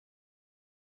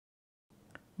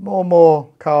More and more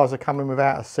cars are coming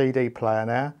without a CD player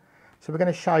now, so we're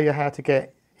going to show you how to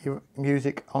get your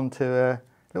music onto a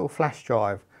little flash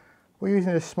drive. We're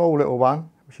using a small little one,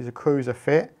 which is a cruiser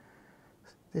fit.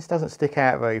 This doesn't stick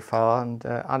out very far and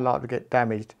unlikely to get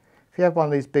damaged. If you have one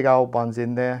of these big old ones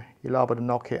in there, you're liable to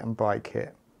knock it and break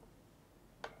it.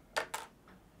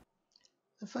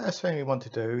 The first thing we want to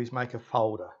do is make a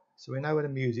folder so we know where the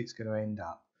music's going to end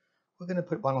up. We're going to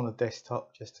put one on the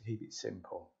desktop just to keep it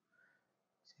simple.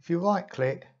 If you right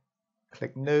click,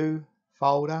 click New,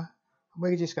 Folder, and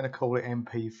we're just going to call it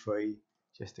MP3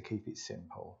 just to keep it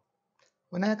simple.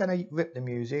 We're now going to rip the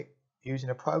music using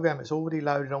a program that's already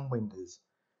loaded on Windows,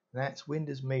 and that's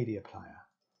Windows Media Player.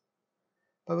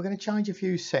 But we're going to change a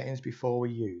few settings before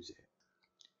we use it.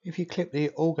 If you click the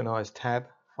Organize tab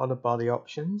followed by the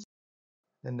Options,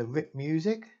 then the Rip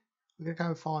Music, we're going to go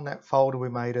and find that folder we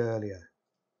made earlier.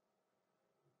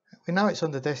 We know it's on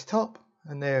the desktop,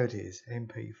 and there it is,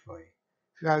 MP3.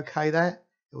 If you OK that,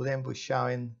 it will then be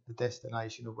showing the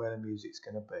destination of where the music's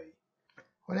going to be.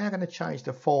 We're now going to change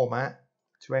the format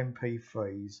to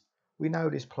MP3s. We know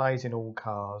this plays in all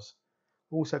cars.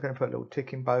 We're also going to put a little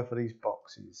tick in both of these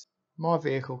boxes. My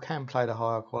vehicle can play the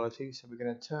higher quality, so we're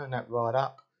going to turn that right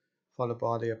up, followed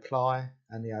by the Apply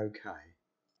and the OK.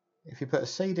 If you put a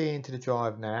CD into the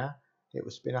drive now, it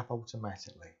will spin up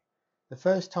automatically. The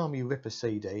first time you rip a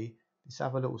CD, this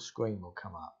other little screen will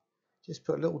come up. Just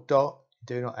put a little dot,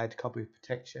 do not add copy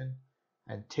protection,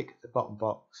 and tick the bottom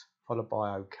box, followed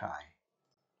by OK.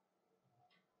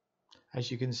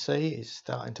 As you can see, it's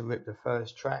starting to rip the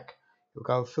first track. It will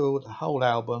go through the whole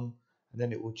album, and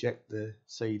then it will eject the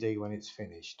CD when it's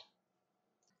finished.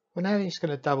 Well, now it's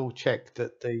going to double check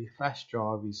that the flash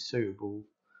drive is suitable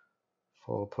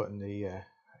for putting the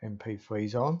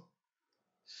MP3s on.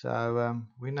 So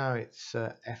we know it's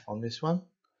F on this one.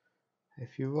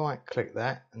 If you right click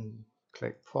that and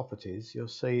click Properties, you'll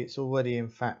see it's already in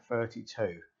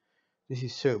FAT32. This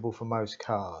is suitable for most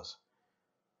cars.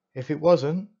 If it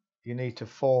wasn't, you need to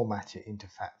format it into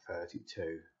FAT32. So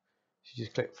you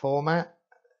just click Format,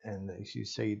 and as you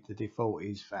see, the default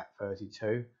is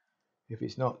FAT32. If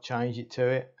it's not, change it to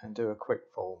it and do a quick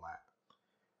format.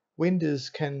 Windows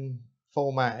can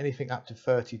format anything up to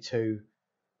 32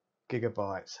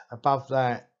 gigabytes. Above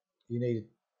that, you need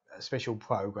a special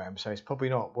program, so it's probably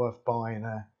not worth buying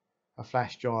a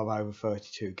flash drive over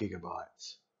 32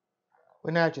 gigabytes.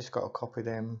 We now just got to copy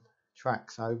them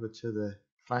tracks over to the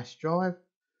flash drive.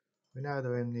 We know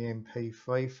they're in the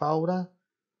MP3 folder,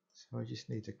 so I just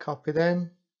need to copy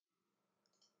them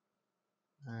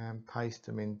and paste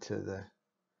them into the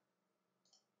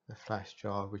flash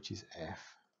drive, which is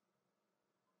F.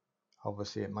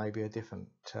 Obviously it may be a different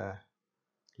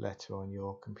letter on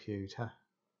your computer.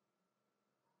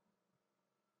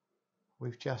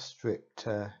 We've just stripped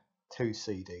 2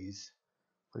 CDs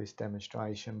for this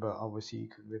demonstration, but obviously you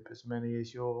could rip as many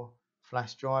as your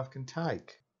flash drive can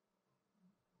take.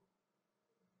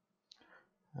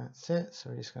 That's it, so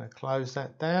we're just going to close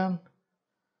that down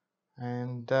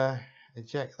and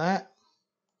eject that.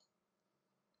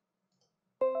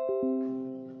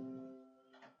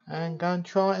 And go and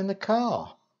try it in the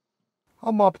car.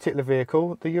 On my particular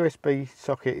vehicle, the USB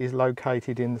socket is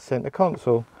located in the centre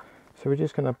console. So we're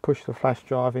just going to push the flash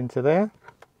drive into there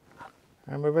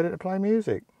and we're ready to play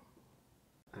music.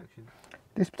 Action.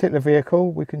 This particular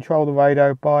vehicle, we control the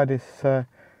radio by this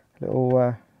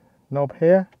little knob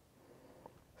here.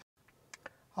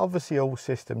 Obviously all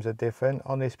systems are different.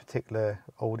 On this particular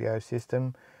audio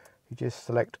system, you just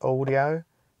select audio,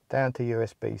 down to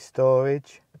USB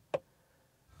storage,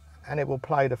 and it will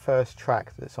play the first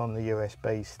track that's on the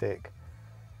USB stick.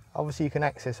 Obviously you can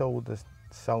access all the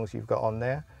songs you've got on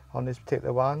there. On this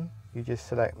particular one, you just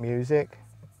select music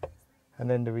and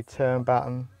then the return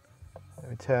button,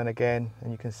 return again, and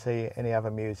you can see any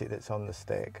other music that's on the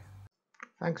stick.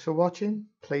 Thanks for watching.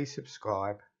 Please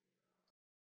subscribe.